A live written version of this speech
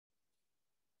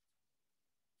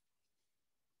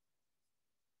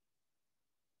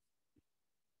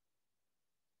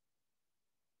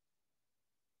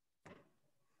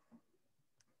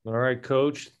All right,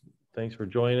 Coach. Thanks for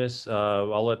joining us.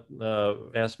 I'll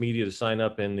ask media to sign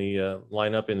up in the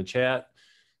line up in the chat,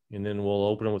 and then we'll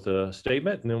open it with a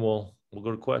statement, and then we'll go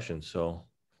to questions. So,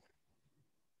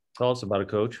 tell us about it,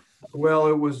 Coach. Well,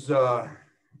 it was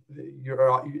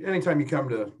anytime you come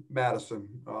to Madison,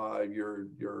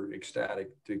 you're ecstatic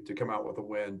to come out with a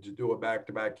win, to do it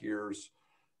back-to-back years.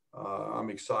 I'm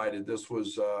excited. This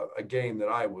was a game that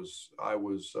I was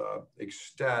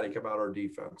ecstatic about our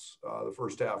defense. The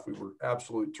first half, we were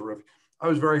absolutely terrific. I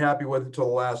was very happy with it till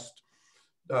the last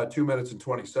 2 minutes and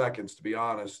 20 seconds, to be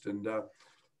honest. And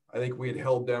I think we had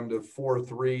held them to 4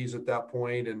 threes at that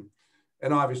point. And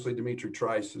obviously Dimitri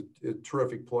Trice, a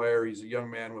terrific player. He's a young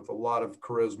man with a lot of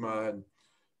charisma,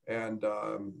 and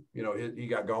he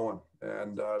got going,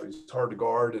 and he's hard to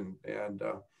guard,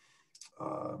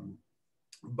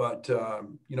 but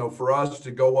for us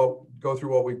to go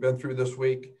through what we've been through this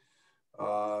week,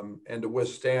 and to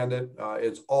withstand it,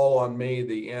 it's all on me.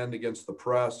 The end against the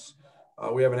press,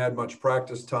 we haven't had much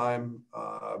practice time.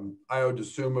 Io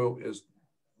DeSumo is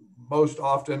most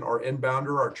often our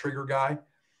inbounder, our trigger guy.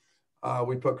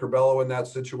 We put Curbelo in that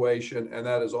situation, and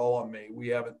that is all on me. We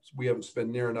haven't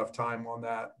spent near enough time on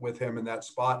that with him in that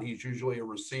spot. He's usually a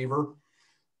receiver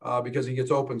because he gets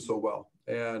open so well,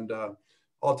 and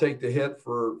I'll take the hit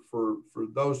for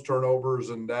those turnovers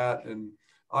and that, and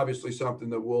obviously something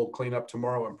that we'll clean up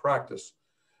tomorrow in practice.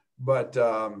 But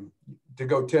to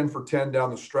go 10 for 10 down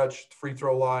the stretch free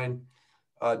throw line,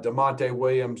 DeMonte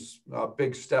Williams,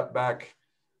 big step back.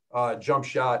 Jump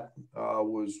shot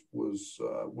was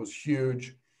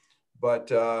huge, but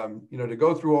to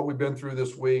go through what we've been through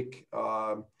this week,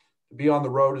 to be on the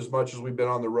road as much as we've been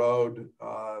on the road,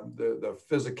 the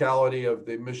physicality of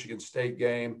the Michigan State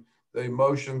game, the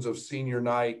emotions of senior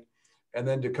night, and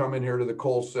then to come in here to the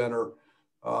Kohl Center,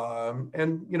 and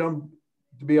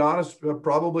to be honest,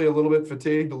 probably a little bit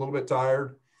fatigued, a little bit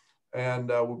tired.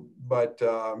 But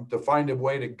to find a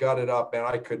way to gut it up, and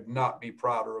I could not be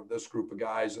prouder of this group of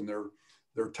guys and their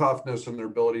toughness and their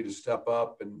ability to step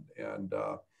up, and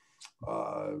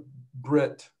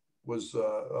grit was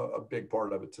a big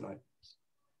part of it tonight.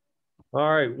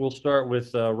 All right, we'll start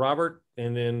with Robert,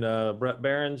 and then Brett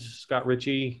Behrens, Scott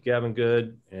Ritchie, Gavin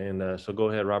Good, and so go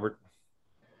ahead, Robert.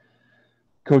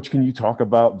 Coach, can you talk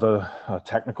about the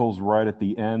technicals right at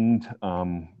the end?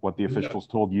 What the officials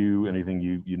told you? Anything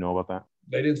you know about that?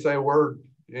 They didn't say a word,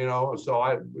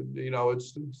 So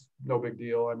it's no big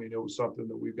deal. I mean, it was something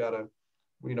that we've got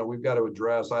to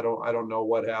address. I don't know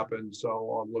what happened, so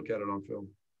I'll look at it on film.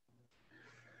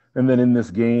 And then in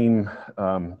this game,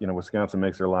 Wisconsin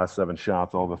makes their last 7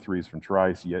 shots, all the threes from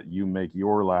Trice. Yet you make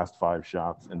your last 5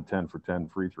 shots and 10 for 10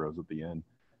 free throws at the end.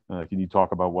 Can you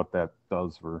talk about what that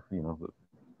does for the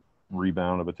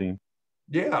rebound of a team?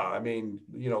 Yeah, I mean,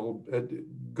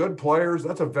 good players.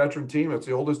 That's a veteran team. It's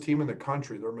the oldest team in the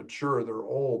country. They're mature. They're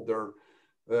old.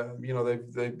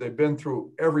 They've been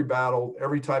through every battle,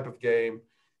 every type of game.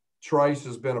 Trice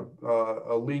has been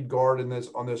a lead guard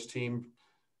on this team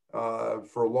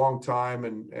for a long time,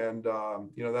 and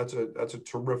that's a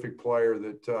terrific player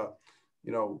that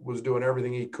was doing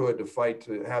everything he could to fight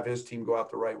to have his team go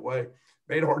out the right way.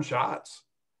 Made hard shots.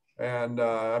 And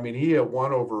he had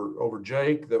one over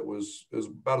Jake that was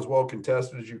about as well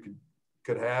contested as you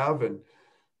could have, and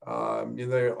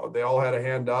they all had a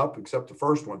hand up except the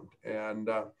first one. And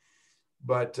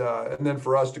then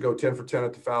for us to go 10 for 10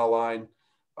 at the foul line,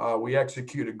 we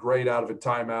executed great out of a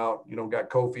timeout. Got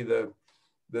Kofi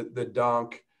the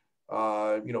dunk.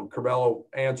 Curbelo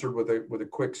answered with a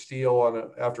quick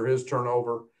steal after his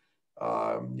turnover.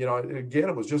 Again,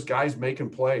 it was just guys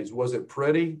making plays. Was it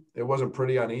pretty? It wasn't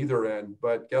pretty on either end,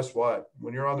 but guess what?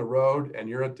 When you're on the road and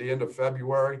you're at the end of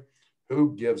February,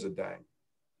 who gives a dang?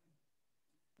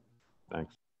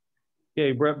 Thanks.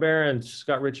 Okay, Brett Behrens,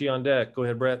 Scott Ritchie on deck. Go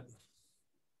ahead, Brett.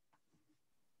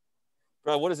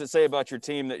 Brett, what does it say about your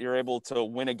team that you're able to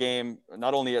win a game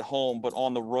not only at home but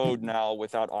on the road now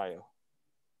without Io?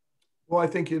 Well, I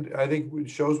think it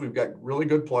shows we've got really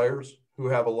good players who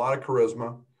have a lot of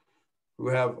charisma, who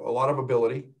have a lot of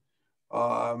ability,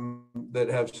 that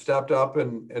have stepped up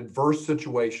in adverse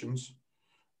situations.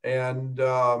 And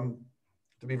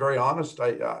to be very honest,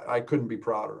 I couldn't be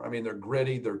prouder. I mean, they're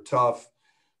gritty, they're tough.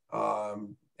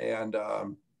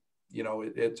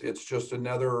 It's just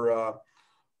another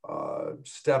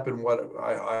step in what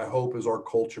I hope is our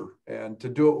culture. And to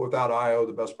do it without Io,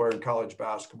 the best player in college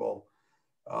basketball,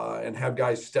 and have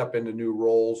guys step into new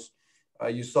roles.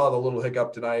 You saw the little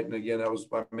hiccup tonight, and again, I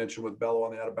mentioned with Bello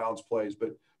on the out of bounds plays.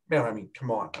 But man, I mean,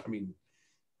 come on! I mean,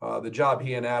 the job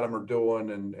he and Adam are doing,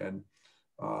 and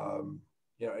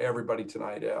everybody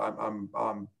tonight.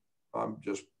 I'm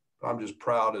just I'm just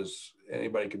proud as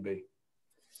anybody could be.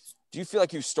 Do you feel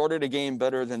like you started a game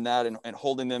better than that and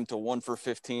holding them to 1 for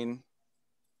 15?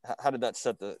 How did that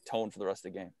set the tone for the rest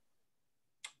of the game?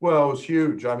 Well, it was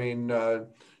huge. I mean,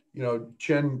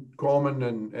 Chin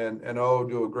Coleman and O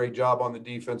do a great job on the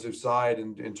defensive side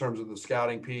and in terms of the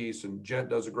scouting piece, and Gent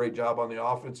does a great job on the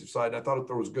offensive side. I thought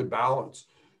there was good balance,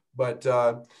 but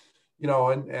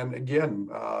and again,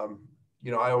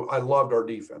 I loved our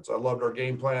defense. I loved our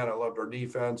game plan. I loved our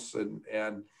defense,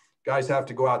 and guys have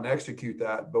to go out and execute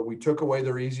that. But we took away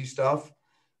their easy stuff.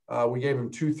 We gave them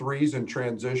 2 threes in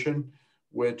transition,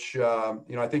 which,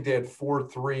 I think they had 4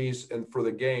 threes for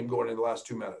the game going in the last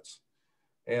 2 minutes.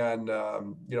 And,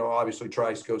 obviously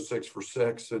Trice goes 6 for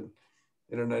 6 and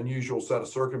in an unusual set of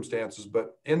circumstances,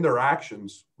 but in their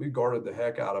actions, we guarded the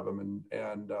heck out of them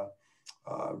and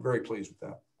very pleased with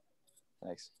that.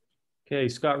 Thanks. Okay,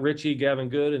 Scott Ritchie, Gavin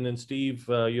Good, and then Steve,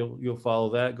 you'll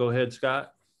follow that. Go ahead,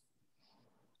 Scott.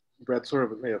 Brett,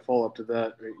 sort of made a follow-up to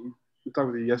that. We talked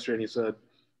with you yesterday, and you said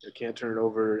you can't turn it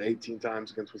over 18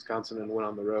 times against Wisconsin and win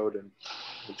on the road, and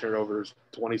the turnovers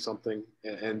 20-something,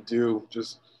 and do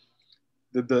just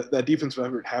that defensive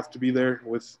effort have to be there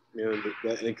with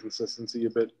that inconsistency a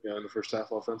bit in the first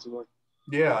half offensively.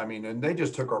 Yeah, I mean, and they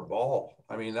just took our ball.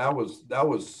 I mean, that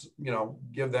was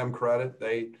give them credit.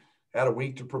 They had a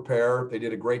week to prepare. They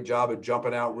did a great job of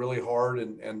jumping out really hard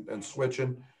and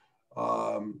switching.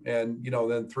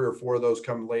 Then 3 or 4 of those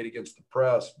come late against the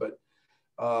press. But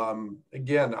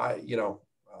again,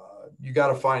 you got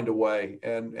to find a way,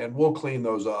 and we'll clean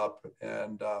those up.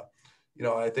 And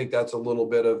I think that's a little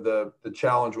bit of the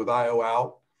challenge with IO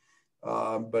out.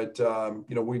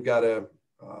 We've got to.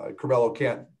 Curbelo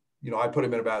can't. I put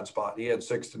him in a bad spot. He had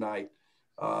 6 tonight.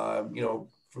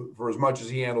 For as much as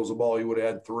he handles the ball, he would have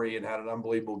had 3 and had an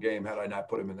unbelievable game had I not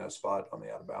put him in that spot on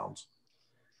the out of bounds.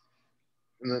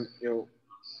 And then,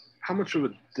 how much of a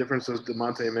difference does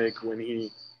DeMonte make when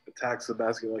he attacks the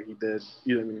basket like he did,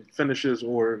 either finishes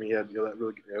or he had that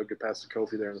really good pass to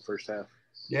Kofi there in the first half?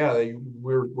 Yeah,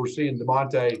 we're seeing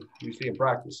DeMonte. We see him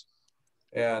practice,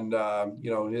 and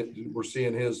we're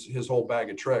seeing his whole bag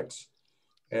of tricks.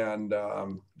 And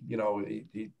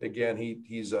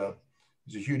he's a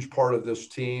huge part of this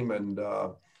team, and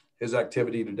his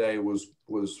activity today was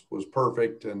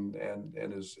perfect, and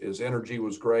his energy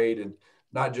was great, and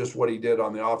not just what he did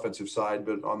on the offensive side,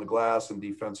 but on the glass and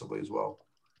defensively as well.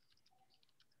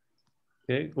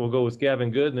 Okay, we'll go with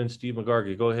Gavin Good and then Steve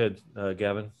McGargy. Go ahead,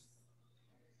 Gavin.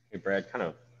 Hey, Brad, kind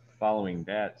of following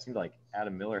that, it seemed like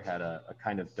Adam Miller had a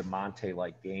kind of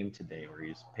DeMonte-like game today where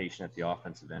he's patient at the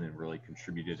offensive end and really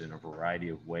contributed in a variety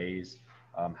of ways.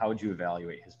 How would you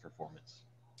evaluate his performance?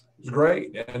 It was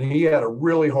great, and he had a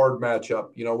really hard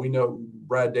matchup. We know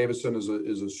Brad Davison is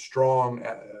a strong,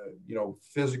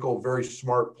 physical, very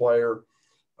smart player.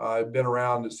 Been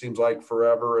around, it seems like,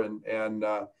 forever, and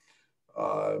to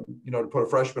put a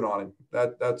freshman on him,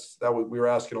 we were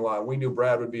asking a lot. We knew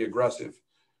Brad would be aggressive.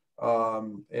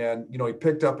 He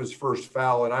picked up his first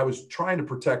foul, and I was trying to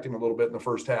protect him a little bit in the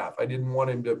first half. I didn't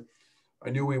want him to, I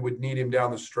knew we would need him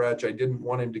down the stretch. I didn't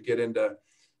want him to get into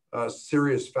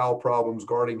serious foul problems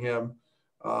guarding him.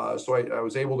 So I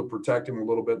was able to protect him a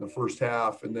little bit in the first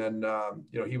half. And then,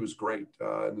 he was great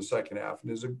in the second half.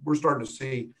 And we're starting to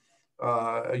see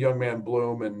a young man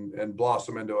bloom and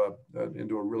blossom into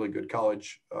a really good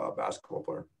college basketball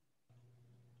player.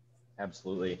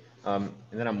 Absolutely. And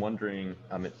then I'm wondering,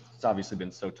 it's obviously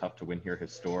been so tough to win here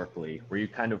historically. Were you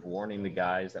kind of warning the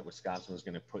guys that Wisconsin was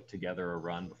going to put together a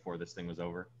run before this thing was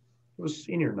over? It was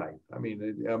senior night. I mean,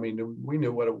 we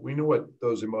knew what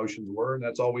those emotions were, and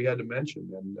that's all we had to mention.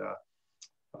 And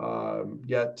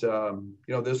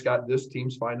this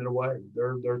team's finding a way.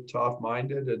 They're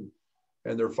tough-minded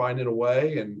and they're finding a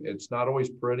way, and it's not always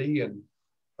pretty. And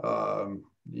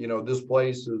this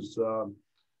place has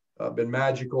been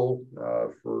magical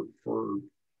for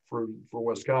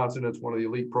Wisconsin. It's one of the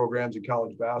elite programs in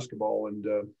college basketball, and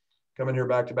coming here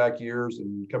back-to-back years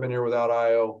and coming here without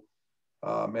IO.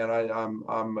 Man,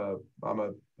 I'm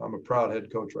a proud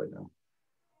head coach right now.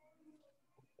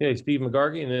 Okay, Steve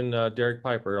McGargy, and then Derek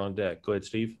Piper on deck. Go ahead,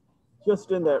 Steve.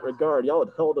 Just in that regard, y'all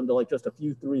had held him to just a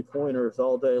few 3-pointers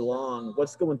all day long.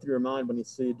 What's going through your mind when you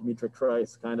see Dimitri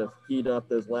Trice kind of heat up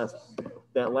that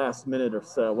last minute or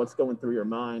so? What's going through your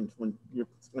mind when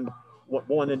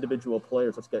one individual player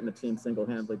is just getting the team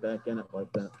single-handedly back in it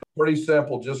like that? Pretty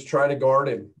simple. Just try to guard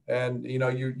him. And, you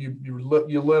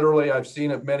literally, I've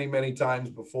seen it many, many times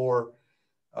before.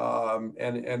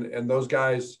 And those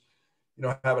guys,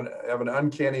 have an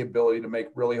uncanny ability to make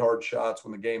really hard shots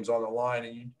when the game's on the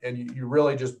line. And you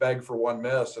really just beg for one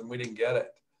miss, and we didn't get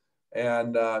it.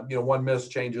 And, one miss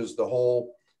changes the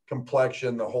whole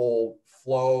complexion, the whole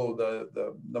flow,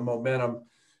 the momentum.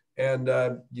 And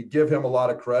you give him a lot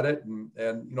of credit, and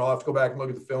I'll have to go back and look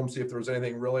at the film, see if there was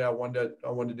anything really I wanted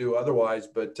to do otherwise.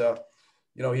 But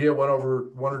he hit one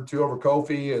or two over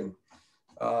Kofi, and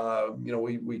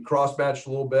we cross matched a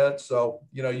little bit. So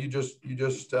you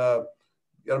just got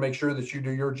to make sure that you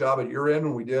do your job at your end,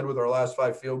 and we did with our last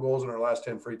 5 field goals and our last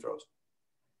 10 free throws,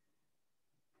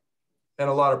 and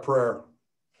a lot of prayer.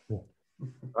 All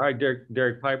right,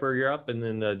 Derek Piper, you're up, and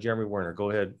then Jeremy Werner.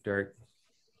 Go ahead, Derek.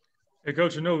 Hey,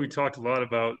 Coach, I know we talked a lot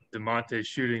about DeMonte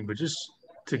shooting, but just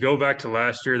to go back to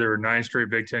last year, there were 9 straight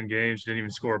Big Ten games, didn't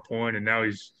even score a point, and now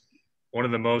he's one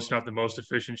of the most, not the most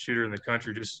efficient shooter in the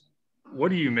country. Just what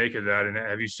do you make of that, and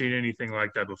have you seen anything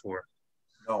like that before?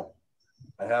 No,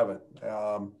 I haven't.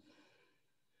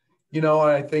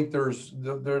 I think there's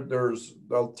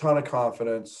a ton of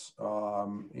confidence.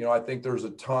 I think there's a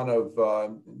ton of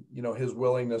his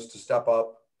willingness to step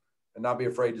up and not be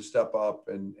afraid to step up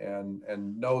and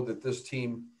know that this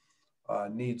team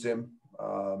needs him.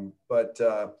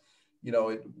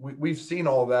 We've seen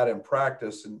all of that in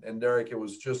practice, and Derek, it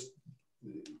was just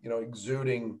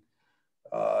exuding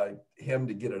him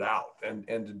to get it out and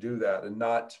to do that and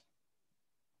not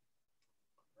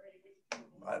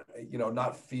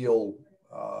feel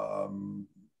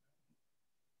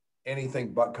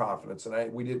anything but confidence.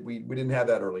 And we didn't have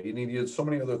that early. He needed so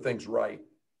many other things right.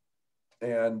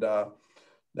 And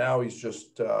now he's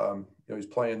just, he's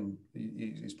playing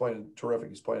terrific.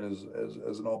 He's playing as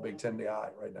an all Big Ten guy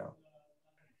right now.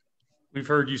 We've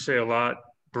heard you say a lot,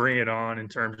 bring it on, in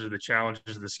terms of the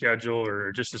challenges of the schedule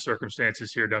or just the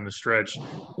circumstances here down the stretch.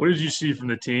 What did you see from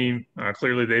the team?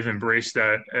 Clearly they've embraced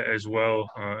that as well,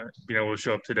 being able to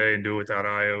show up today and do it without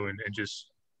Io and just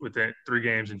within 3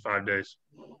 games in 5 days.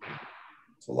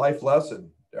 It's a life lesson,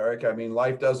 Derek. I mean,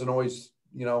 life doesn't always,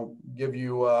 give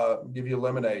you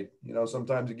lemonade.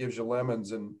 Sometimes it gives you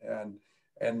lemons, and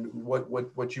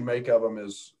what you make of them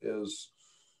is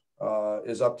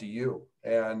up to you.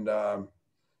 And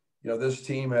this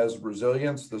team has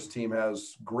resilience. This team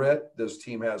has grit. This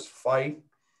team has fight.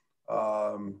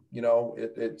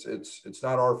 It's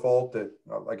not our fault that,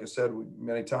 like I said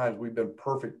many times, we've been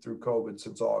perfect through COVID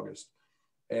since August,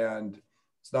 and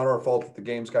it's not our fault that the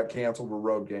games got canceled or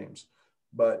road games.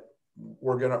 But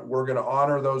we're gonna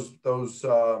honor those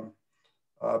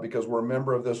because we're a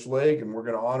member of this league, and we're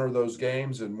gonna honor those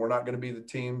games, and we're not gonna be the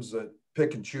teams that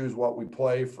pick and choose what we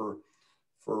play for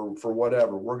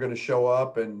whatever. We're gonna show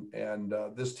up, and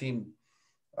this team,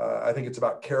 I think it's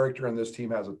about character, and this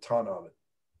team has a ton of it.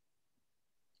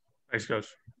 Thanks, Coach.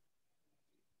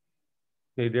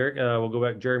 Okay, Derek, we'll go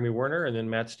back to Jeremy Werner and then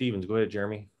Matt Stevens. Go ahead,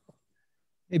 Jeremy.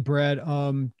 Hey, Brad,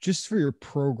 just for your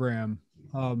program,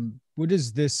 what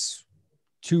is this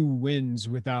 2 wins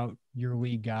without your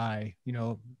lead guy?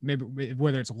 Maybe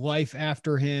whether it's life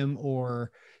after him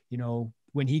or,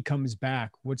 when he comes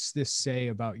back, what's this say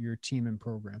about your team and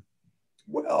program?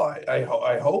 Well,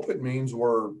 I hope it means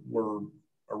we're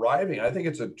arriving. I think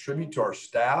it's a tribute to our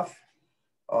staff,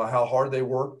 how hard they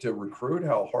work to recruit,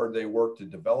 how hard they work to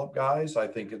develop guys. I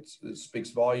think it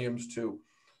speaks volumes to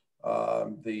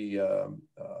the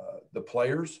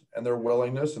players and their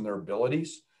willingness and their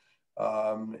abilities.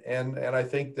 And I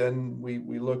think then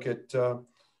we look at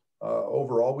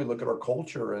overall, we look at our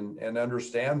culture and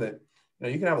understand that,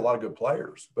 you can have a lot of good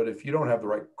players, but if you don't have the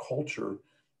right culture,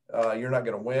 you're not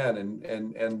going to win.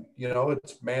 And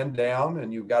it's man down,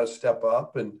 and you've got to step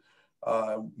up. And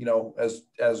as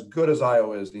good as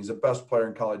Io is, and he's the best player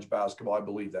in college basketball, I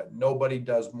believe that nobody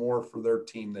does more for their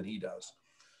team than he does.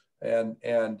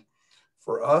 And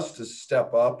for us to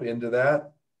step up into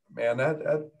that, man,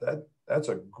 that's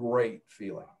a great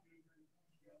feeling.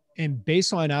 And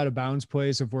baseline out of bounds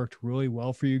plays have worked really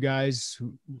well for you guys.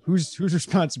 Whose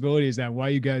responsibility is that? Why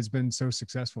you guys been so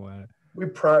successful at it?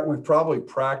 We've probably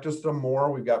practiced them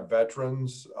more. We've got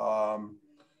veterans.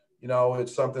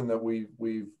 It's something that we've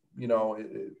we've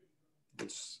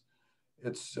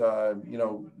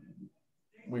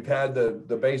had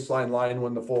the baseline line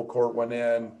when the full court went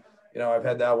in. I've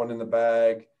had that one in the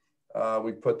bag.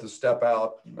 We put the step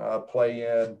out play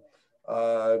in.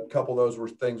 A couple of those were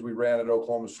things we ran at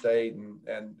Oklahoma State and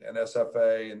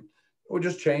SFA, and we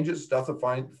just change it, stuff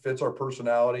that fits our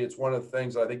personality. It's one of the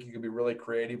things I think you can be really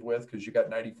creative with because you got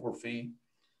 94 feet.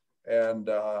 And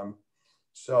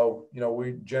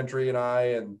Gentry and I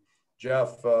and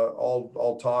Jeff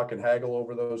all talk and haggle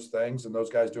over those things, and those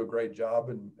guys do a great job,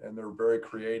 and they're very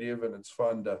creative, and it's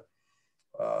fun to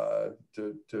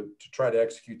try to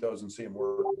execute those and see them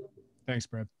work. Thanks,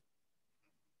 Brad.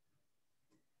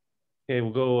 Okay,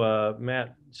 we'll go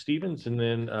Matt Stevens and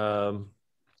then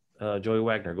Joey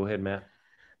Wagner. Go ahead, Matt.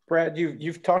 Brad,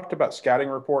 you've talked about scouting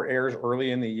report errors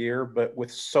early in the year, but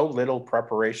with so little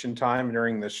preparation time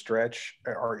during this stretch,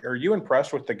 are you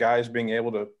impressed with the guys being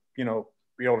able to,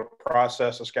 be able to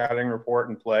process a scouting report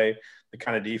and play the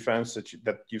kind of defense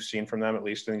that you've seen from them, at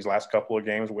least in these last couple of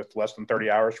games with less than 30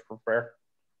 hours to prepare?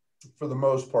 For the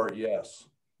most part, yes,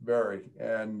 very.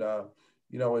 And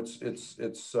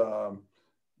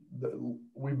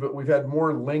we've had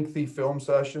more lengthy film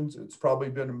sessions. It's probably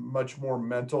been much more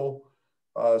mental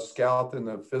scout than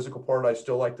the physical part. I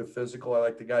still like the physical. I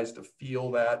like the guys to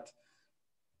feel that,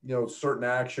 certain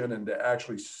action and to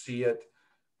actually see it.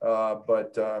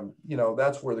 But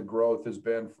that's where the growth has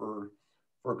been for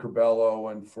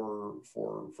Curbelo and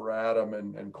for Adam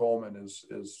and Coleman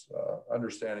is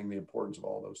understanding the importance of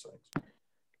all those things.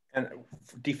 And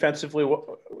defensively,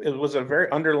 it was a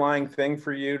very underlying thing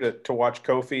for you to watch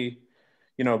Kofi,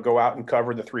 go out and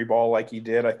cover the 3-ball like he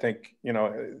did. I think,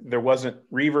 there wasn't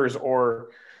Reavers or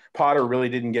Potter really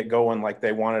didn't get going like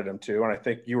they wanted them to. And I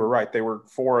think you were right. They were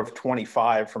 4 of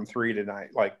 25 from 3 tonight,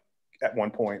 like at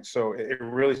one point. So it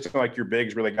really seemed like your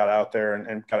bigs really got out there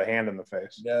and got a hand in the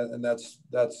face. Yeah. And that's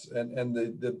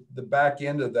the back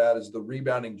end of that is the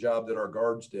rebounding job that our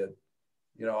guards did.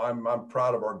 I'm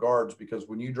proud of our guards because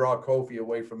when you draw Kofi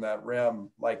away from that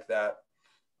rim like that,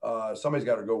 somebody's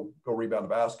got to go rebound the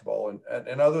basketball.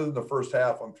 And other than the first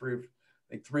half on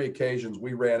three occasions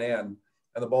we ran in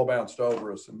and the ball bounced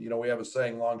over us. And, we have a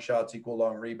saying, long shots equal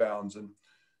long rebounds. And,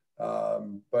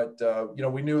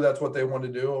 we knew that's what they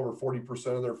wanted to do. Over 40%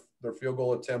 of their field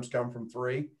goal attempts come from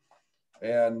 3.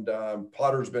 And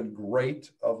Potter's been great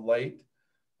of late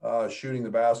shooting the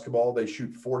basketball. They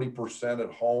shoot 40%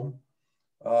 at home.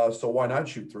 So why not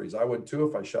shoot 3s? I would too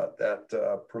if I shot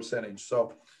that percentage.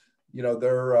 So,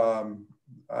 I'm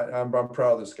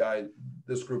proud of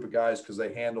this group of guys because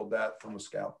they handled that from a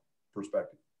scout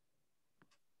perspective.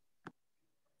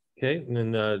 Okay,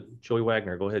 and then Joey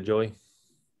Wagner. Go ahead, Joey.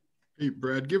 Hey,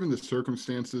 Brad, given the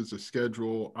circumstances, the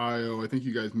schedule, I think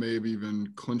you guys may have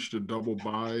even clinched a double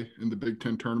bye in the Big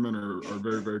Ten tournament or are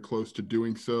very, very close to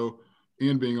doing so.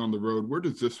 And being on the road, where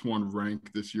does this one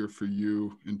rank this year for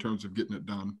you in terms of getting it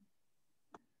done?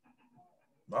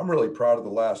 I'm really proud of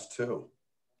the last 2.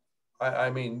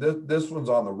 I mean, this one's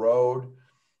on the road.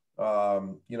 I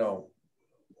don't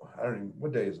even,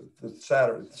 what day is it? It's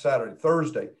Saturday,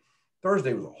 Thursday.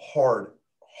 Thursday was a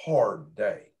hard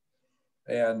day.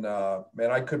 And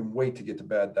man, I couldn't wait to get to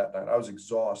bed that night. I was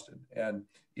exhausted. And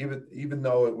even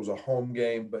though it was a home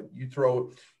game, but you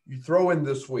throw in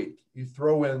this week, you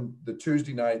throw in the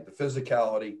Tuesday night, the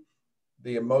physicality,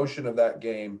 the emotion of that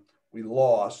game. We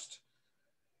lost.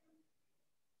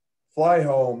 Fly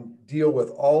home, deal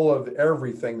with all of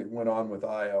everything that went on with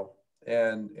Io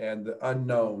and the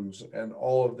unknowns and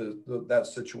all of that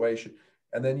situation.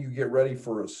 And then you get ready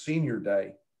for a senior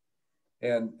day.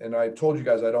 And I told you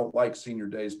guys I don't like senior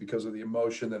days because of the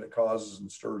emotion that it causes and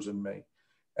stirs in me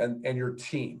and your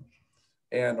team.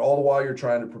 And all the while you're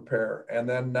trying to prepare. And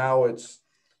then now it's,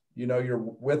 you're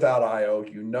without Io,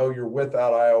 you're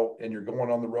without Io and you're going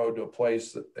on the road to a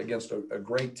place against a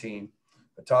great team,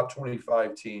 a top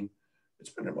 25 team. It's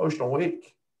been an emotional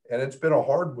week and it's been a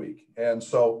hard week. And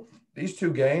so these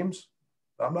 2 games,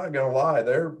 I'm not going to lie,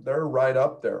 they're right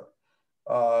up there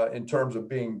in terms of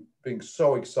being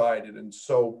so excited and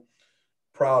so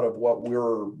proud of what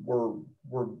we're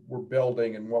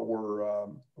building and what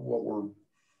we're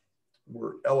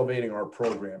elevating our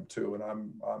program to. And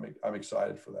I'm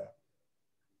excited for that.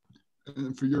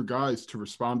 And for your guys to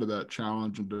respond to that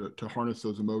challenge and to harness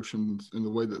those emotions in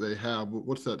the way that they have,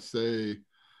 what's that say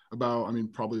about,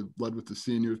 probably led with the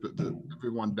seniors, but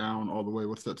everyone down all the way,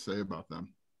 what's that say about them?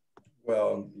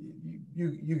 Well,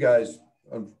 you guys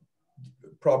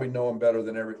probably know them better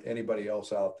than anybody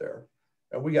else out there.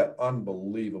 And we got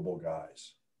unbelievable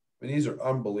guys. These are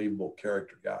unbelievable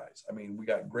character guys. we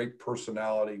got great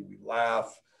personality. We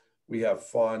laugh, we have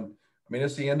fun.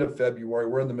 It's the end of February.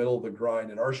 We're in the middle of the grind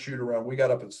and our shoot around, we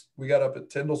got up at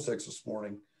 10 till 6 this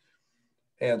morning.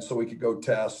 And so we could go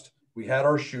test. We had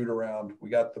our shoot around. We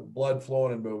got the blood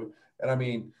flowing and moving.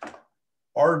 And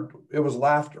it was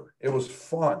laughter. It was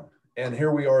fun. And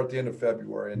here we are at the end of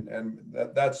February. And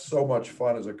that's so much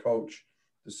fun as a coach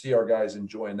to see our guys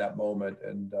enjoying that moment.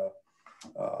 And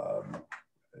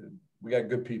we got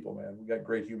good people, man. We got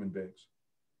great human beings.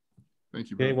 Thank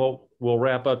you. Okay, well, we'll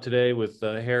wrap up today with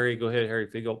Harry. Go ahead, Harry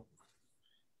Fiegel.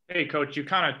 Hey, Coach, you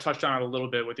kind of touched on it a little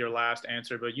bit with your last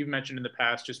answer, but you've mentioned in the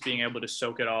past just being able to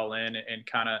soak it all in and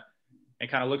kind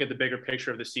of look at the bigger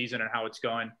picture of the season and how it's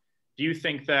going. Do you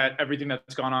think that everything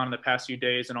that's gone on in the past few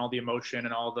days and all the emotion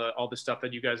and all the stuff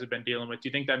that you guys have been dealing with, do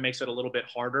you think that makes it a little bit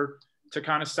harder to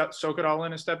kind of soak it all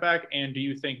in and step back? And do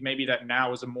you think maybe that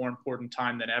now is a more important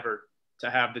time than ever to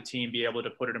have the team be able to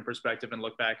put it in perspective and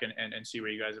look back and see where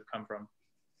you guys have come from?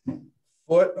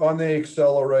 Foot on the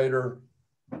accelerator,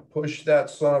 push that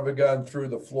son of a gun through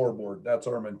the floorboard. That's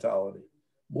our mentality.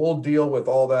 We'll deal with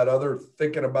all that other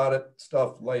thinking about it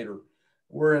stuff later.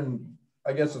 We're in,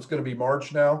 I guess it's going to be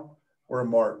March now. We're in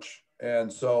March.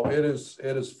 And so it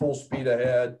is full speed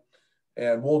ahead,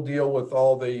 and we'll deal with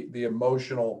all the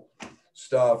emotional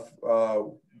stuff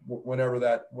whenever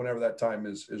that time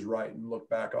is right, and look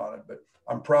back on it. But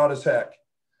I'm proud as heck,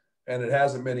 and it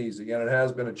hasn't been easy, and it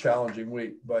has been a challenging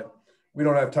week, but we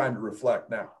don't have time to reflect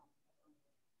now.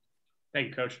 Thank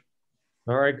you, Coach.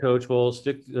 All right, Coach. We'll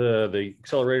stick the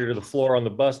accelerator to the floor on the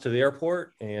bus to the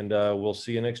airport, and we'll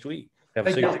see you next week. Have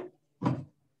a safe